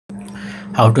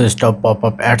How to stop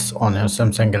pop-up ads on your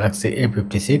Samsung Galaxy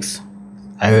A56.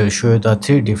 I will show you the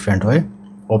three different way.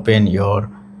 Open your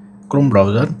Chrome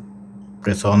browser,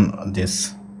 press on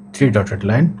this three dotted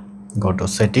line, go to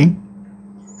setting.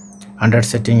 Under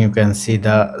setting you can see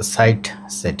the site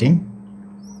setting,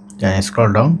 then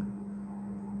scroll down,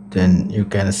 then you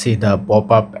can see the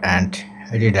pop-up and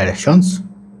redirections.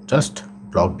 Just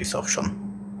block this option.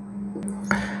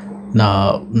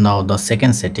 Now the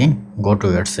second setting, go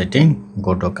to your setting,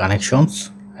 go to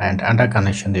connections, and under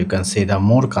connection you can see the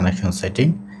more connection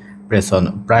setting. Press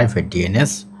on private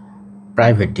DNS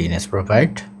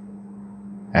provide,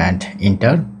 and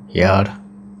enter here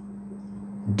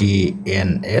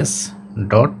DNS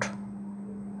dot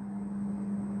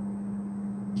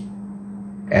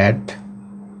add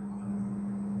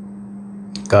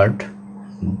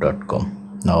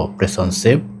card.com. Now press on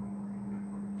save.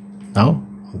 Now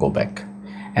go back,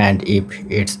 and if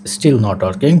it's still not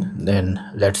working, then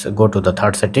let's go to the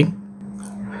third setting.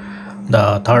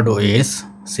 The third way is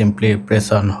simply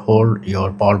press and hold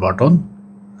your power button.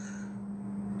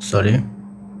 Sorry,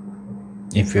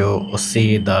 if you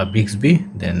see the Bixby,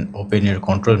 then open your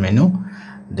control menu,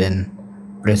 then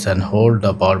press and hold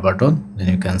the power button, then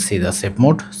you can see the safe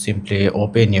mode. Simply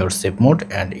open your safe mode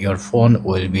and your phone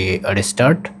will be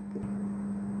restart.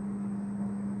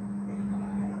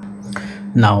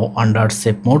 Now under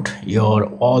safe mode, your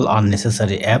all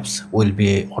unnecessary apps will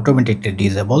be automatically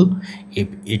disabled. If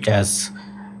it has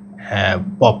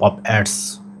pop-up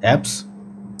ads apps,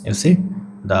 you see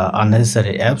the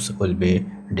unnecessary apps will be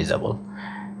disabled,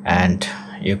 and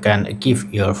you can keep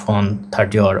your phone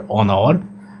 30 or 1 hour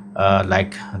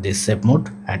like this safe mode.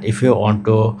 And if you want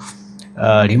to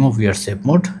remove your safe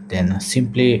mode, then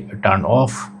simply turn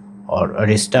off or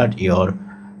restart your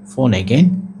phone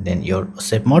again, then your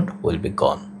safe mode will be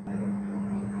gone.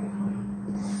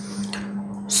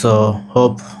 So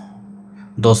hope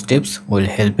those tips will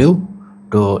help you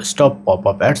to stop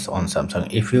pop-up ads on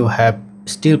Samsung. If you have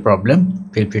still problem,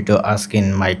 feel free to ask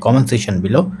in my comment section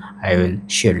below. I will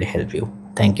surely help you.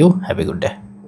 Thank you. Have a good day.